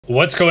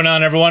What's going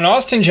on, everyone?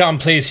 Austin John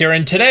Plays here,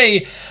 and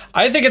today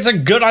I think it's a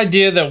good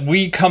idea that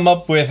we come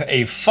up with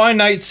a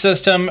finite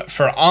system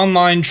for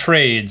online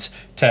trades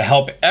to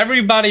help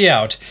everybody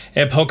out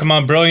at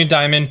Pokemon Brilliant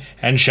Diamond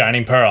and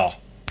Shining Pearl.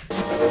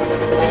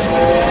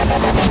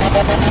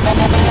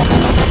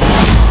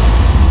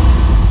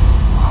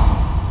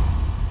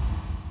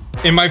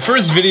 In my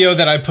first video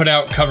that I put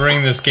out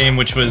covering this game,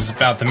 which was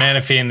about the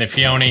Manaphy and the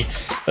Phione,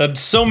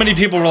 so many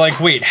people were like,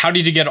 wait, how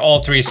did you get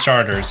all three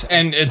starters?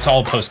 And it's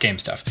all post-game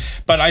stuff.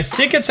 But I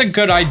think it's a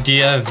good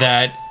idea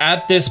that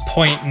at this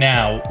point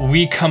now,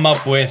 we come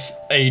up with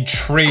a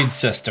trade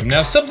system.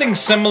 Now, something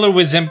similar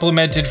was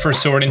implemented for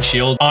Sword and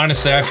Shield.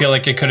 Honestly, I feel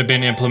like it could have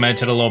been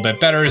implemented a little bit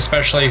better,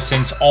 especially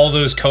since all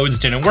those codes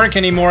didn't work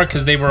anymore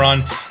because they were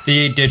on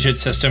the 8-digit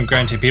system.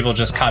 Granted, people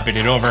just copied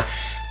it over.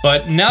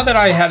 But now that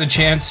I had a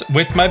chance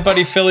with my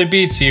buddy Philly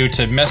Beats You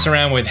to mess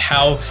around with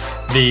how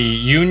the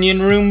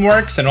Union Room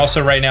works, and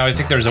also right now I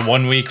think there's a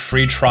 1-week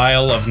free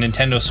trial of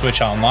Nintendo Switch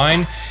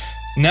Online,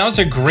 now's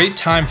a great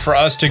time for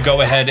us to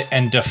go ahead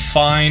and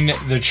define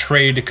the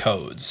trade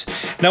codes.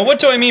 Now, what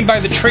do I mean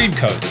by the trade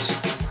codes?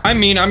 I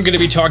mean, I'm going to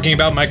be talking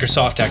about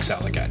Microsoft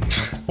Excel again,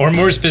 or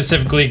more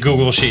specifically,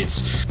 Google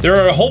Sheets.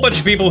 There are a whole bunch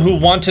of people who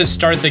want to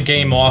start the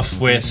game off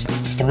with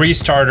 3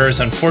 starters.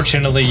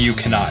 Unfortunately, you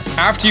cannot.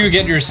 After you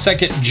get your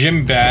second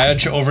gym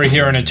badge over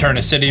here in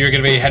Eterna City, you're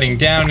going to be heading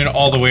down and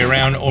all the way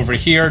around over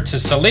here to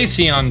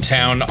Solaceon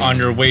Town on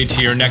your way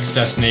to your next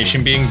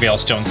destination, being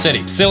Veilstone City.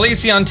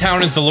 Solaceon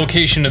Town is the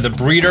location of the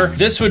breeder.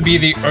 This would be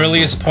the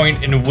earliest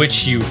point in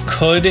which you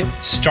could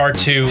start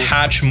to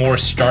hatch more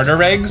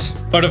starter eggs.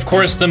 But of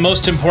course, the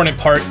most important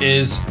part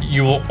is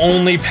you will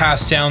only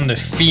pass down the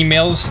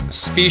females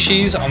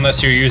species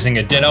unless you're using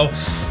a Ditto.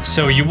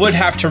 So you would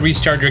have to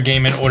restart your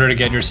game in order to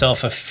get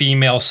yourself a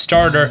female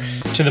starter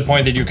to the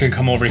point that you can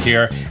come over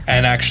here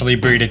and actually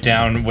breed it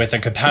down with a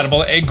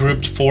compatible egg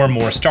group for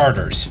more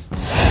starters.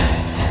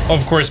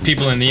 Of course,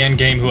 people in the end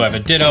game who have a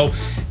Ditto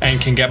and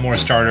can get more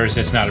starters,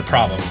 it's not a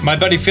problem. My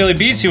buddy Philly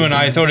Beats You and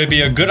I thought it'd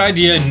be a good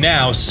idea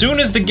now, soon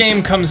as the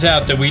game comes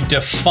out, that we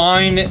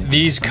define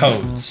these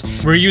codes.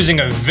 We're using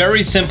a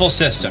very simple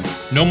system.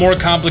 No more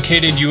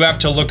complicated, you have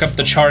to look up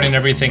the chart and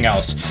everything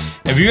else.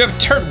 If you have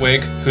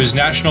Turtwig, whose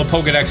national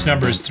Pokedex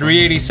number is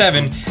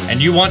 387, and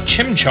you want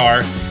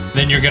Chimchar,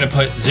 then you're gonna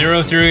put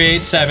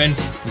 0387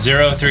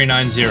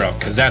 0390,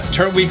 because that's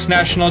Turtwig's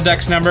national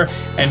dex number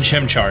and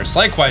Chimchar's.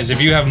 Likewise,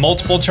 if you have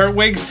multiple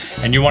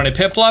Turtwigs and you want a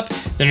Piplup,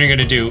 then you're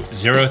gonna do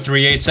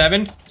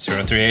 0387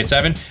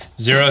 0387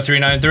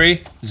 0393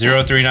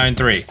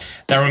 0393.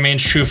 That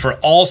remains true for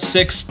all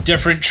 6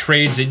 different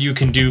trades that you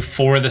can do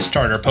for the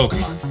starter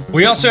Pokemon.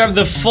 We also have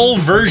the full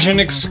version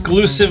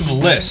exclusive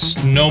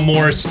list. No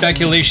more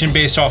speculation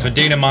based off of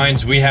data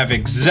mines. We have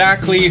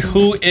exactly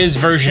who is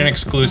version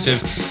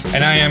exclusive,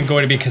 and I am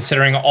going to be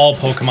considering all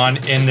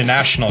Pokemon in the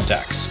national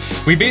dex.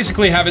 We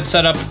basically have it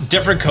set up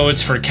different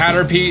codes for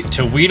Caterpie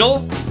to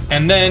Weedle,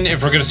 and then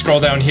if we're going to scroll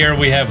down here,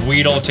 we have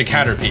Weedle to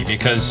Caterpie,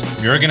 because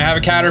you're going to have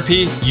a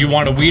Caterpie, you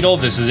want a Weedle,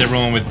 this is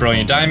everyone with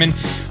Brilliant Diamond,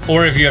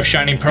 or if you have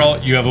Shining Pearl,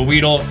 you have a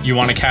Weedle, you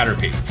want a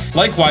Caterpie.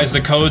 Likewise, the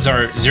codes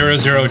are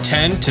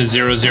 0010 to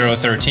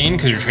 0013,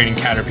 because you're trading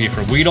Caterpie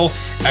for Weedle,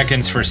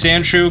 Ekans for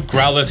Sandshrew,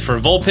 Growlithe for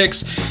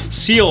Vulpix,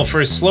 Seal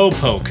for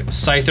Slowpoke,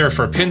 Scyther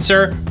for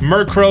Pinsir,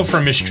 Murkrow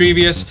for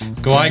Mischievous,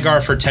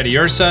 Gligar for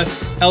Teddiursa,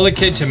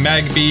 Elekid to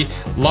Magby,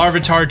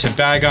 Larvitar to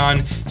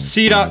Bagon,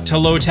 Seedot to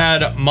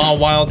Lotad,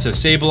 Mawile to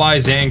Sableye,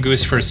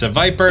 Zangoose for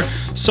Seviper,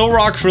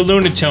 Solrock for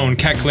Lunatone,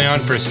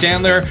 Kecleon for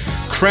Stantler,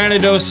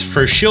 Cranidos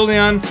for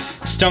Shieldon,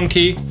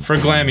 Stunky for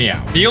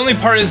Glameow. The only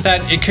part is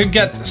that it could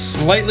get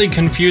slightly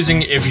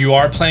confusing if you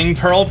are playing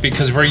Pearl,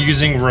 because we're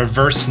using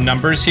reverse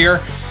numbers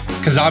here.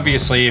 Because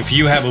obviously, if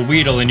you have a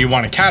Weedle and you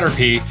want a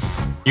Caterpie,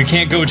 you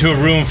can't go to a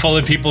room full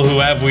of people who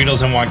have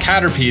Weedles and want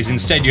Caterpies.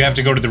 Instead, you have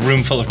to go to the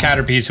room full of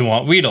Caterpies who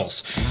want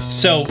Weedles.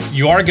 So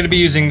you are going to be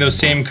using those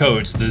same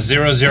codes, the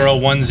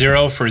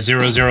 0010 for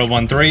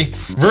 0013.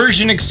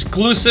 Version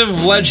exclusive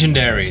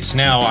legendaries.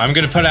 Now, I'm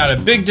going to put out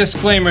a big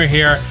disclaimer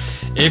here.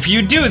 If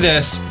you do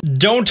this,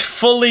 don't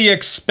fully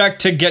expect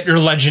to get your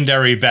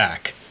legendary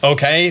back.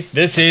 Okay,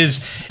 this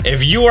is,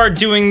 if you are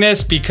doing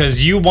this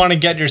because you want to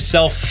get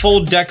yourself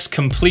full dex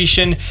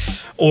completion,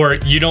 or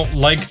you don't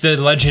like the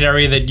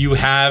legendary that you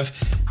have,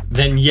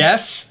 then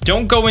yes,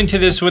 don't go into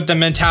this with the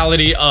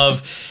mentality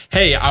of,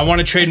 hey, I want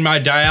to trade my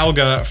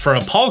Dialga for a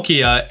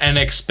Palkia and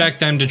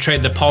expect them to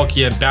trade the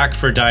Palkia back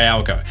for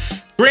Dialga.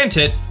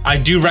 Granted, I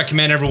do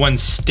recommend everyone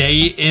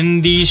stay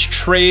in these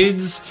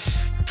trades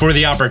for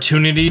the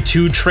opportunity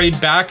to trade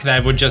back.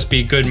 That would just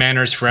be good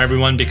manners for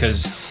everyone,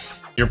 because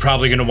you're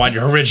probably going to want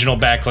your original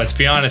back, let's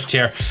be honest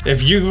here.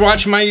 If you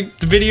watch my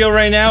video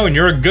right now and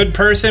you're a good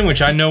person,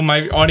 which I know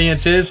my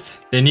audience is,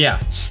 then yeah,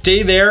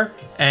 stay there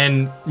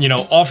and, you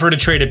know, offer to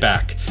trade it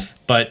back.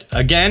 But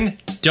again,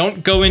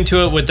 don't go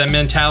into it with the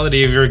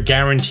mentality of you're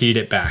guaranteed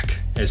it back,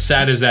 as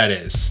sad as that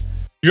is.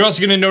 You're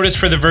also going to notice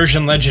for the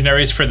version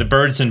legendaries for the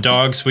birds and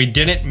dogs, we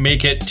didn't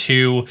make it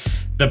to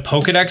the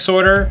Pokedex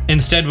order.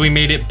 Instead, we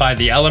made it by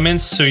the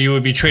elements, so you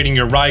would be trading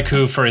your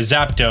Raikou for a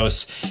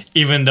Zapdos,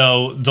 even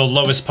though the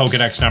lowest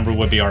Pokedex number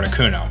would be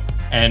Articuno.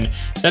 And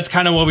that's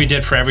kind of what we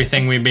did for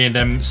everything. We made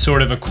them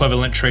sort of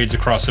equivalent trades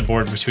across the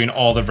board between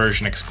all the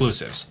version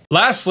exclusives.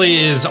 Lastly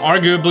is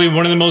arguably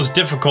one of the most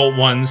difficult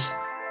ones,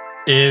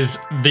 is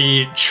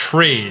the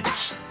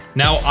trades.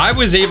 Now, I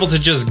was able to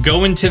just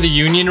go into the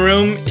Union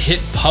Room,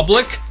 hit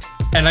public,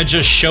 and I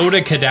just showed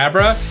a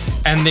Kadabra,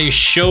 and they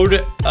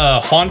showed a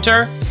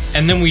Haunter,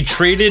 and then we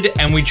traded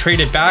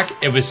back.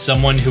 It was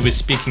someone who was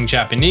speaking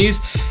Japanese,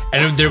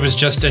 and there was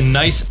just a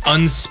nice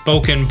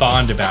unspoken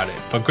bond about it.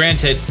 But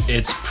granted,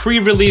 it's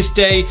pre-release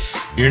day.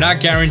 You're not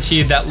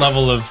guaranteed that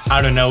level of,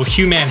 I don't know,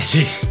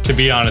 humanity, to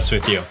be honest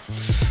with you.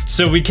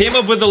 So we came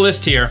up with a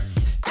list here,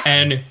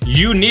 and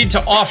you need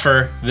to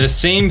offer the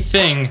same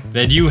thing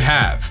that you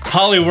have.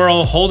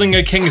 Poliwhirl holding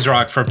a King's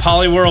Rock for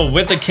Poliwhirl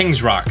with a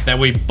King's Rock. That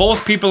way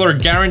both people are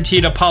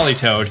guaranteed a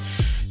Politoed.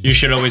 You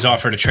should always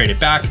offer to trade it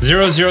back.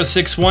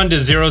 0061 to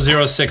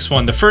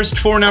 0061. The first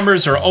 4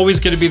 numbers are always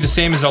going to be the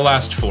same as the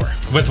last 4,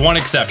 with one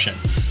exception.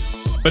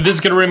 But this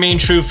is going to remain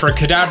true for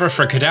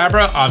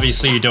Kadabra.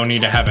 Obviously, you don't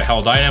need to have a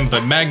held item,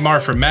 but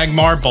Magmar for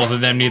Magmar. Both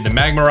of them need the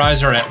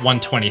Magmarizer at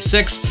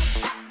 126.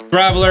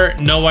 Graveler,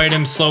 no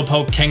item.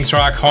 Slowpoke, King's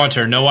Rock,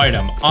 Haunter, no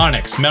item.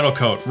 Onyx, Metal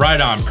Coat,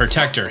 Rhydon,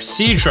 Protector,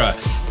 Seadra,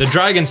 the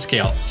Dragon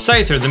Scale,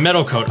 Scyther, the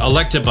Metal Coat,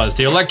 Electabuzz,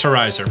 the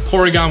Electorizer,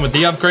 Porygon with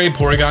the upgrade,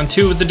 Porygon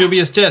 2 with the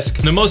Dubious Disc.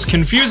 The most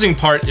confusing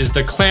part is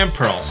the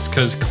Clamperls,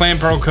 because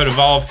Clamperl could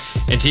evolve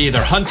into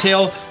either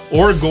Huntail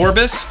or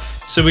Gorbis.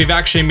 So we've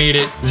actually made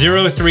it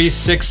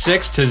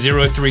 0366 to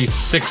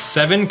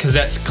 0367, because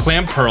that's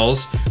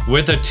Clamperls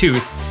with a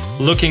tooth,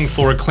 looking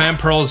for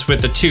Clamperls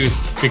with a tooth,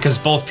 because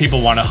both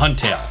people want a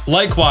Huntail.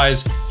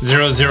 Likewise,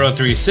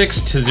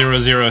 0036 to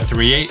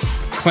 0038,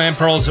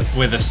 Clamperls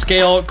with a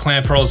scale,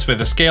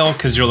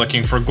 because you're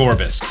looking for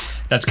Gorbis.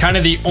 That's kind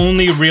of the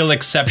only real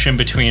exception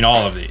between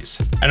all of these.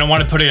 And I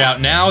want to put it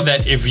out now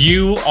that if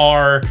you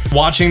are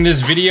watching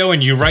this video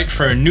and you write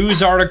for a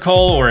news article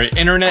or an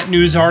internet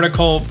news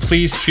article,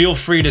 please feel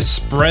free to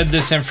spread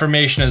this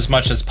information as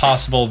much as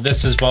possible.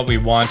 This is what we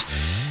want.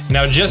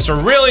 Now, just a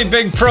really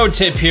big pro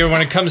tip here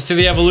when it comes to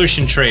the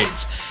evolution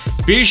trades.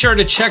 Be sure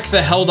to check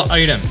the held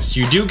items.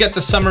 You do get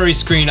the summary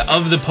screen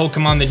of the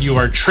Pokemon that you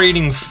are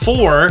trading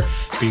for.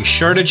 Be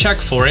sure to check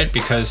for it,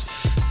 because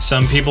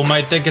some people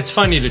might think it's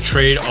funny to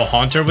trade a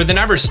Haunter with an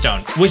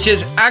Everstone, which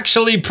is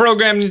actually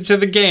programmed into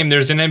the game.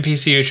 There's an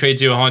NPC who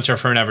trades you a Haunter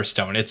for an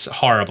Everstone. It's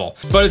horrible.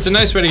 But it's a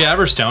nice way to get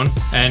Everstone,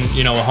 and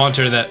you know, a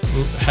Haunter that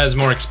has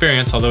more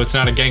experience, although it's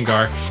not a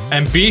Gengar.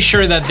 And be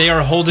sure that they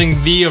are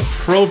holding the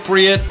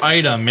appropriate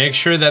item. Make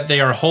sure that they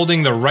are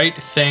holding the right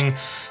thing.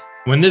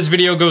 When this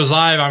video goes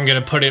live, I'm going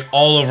to put it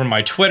all over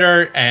my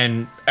Twitter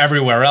and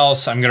everywhere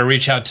else. I'm going to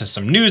reach out to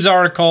some news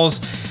articles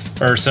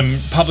or some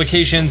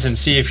publications and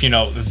see if, you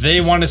know,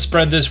 they want to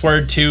spread this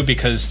word too,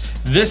 because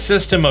this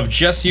system of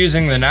just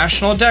using the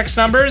national dex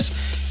numbers,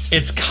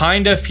 it's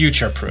kind of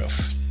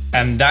future-proof,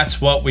 and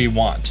that's what we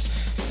want.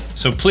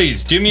 So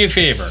please do me a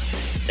favor.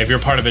 If you're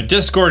part of a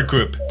Discord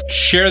group,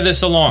 share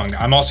this along.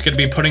 I'm also going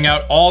to be putting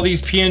out all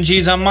these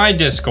PNGs on my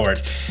Discord.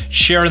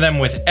 Share them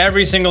with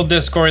every single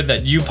Discord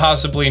that you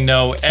possibly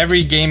know,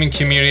 every gaming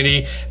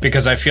community,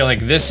 because I feel like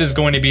this is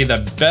going to be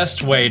the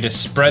best way to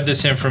spread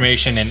this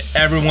information and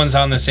everyone's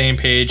on the same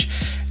page.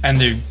 And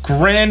the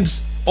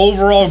grand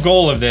overall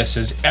goal of this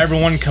is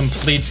everyone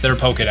completes their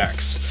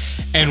Pokedex.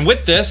 And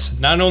with this,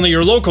 not only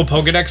your local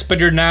Pokedex, but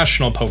your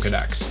national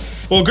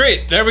Pokedex. Well,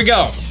 great, there we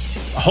go.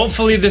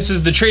 Hopefully this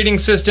is the trading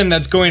system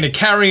that's going to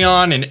carry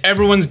on, and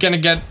everyone's going to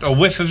get a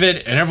whiff of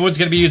it, and everyone's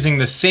going to be using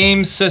the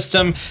same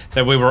system,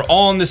 that we were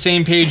all on the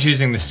same page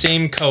using the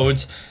same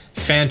codes.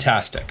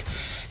 Fantastic.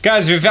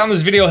 Guys, if you found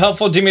this video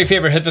helpful, do me a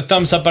favor, hit the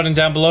thumbs up button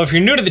down below. If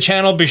you're new to the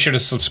channel, be sure to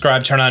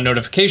subscribe, turn on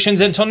notifications.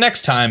 Until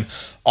next time,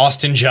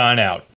 Austin John out.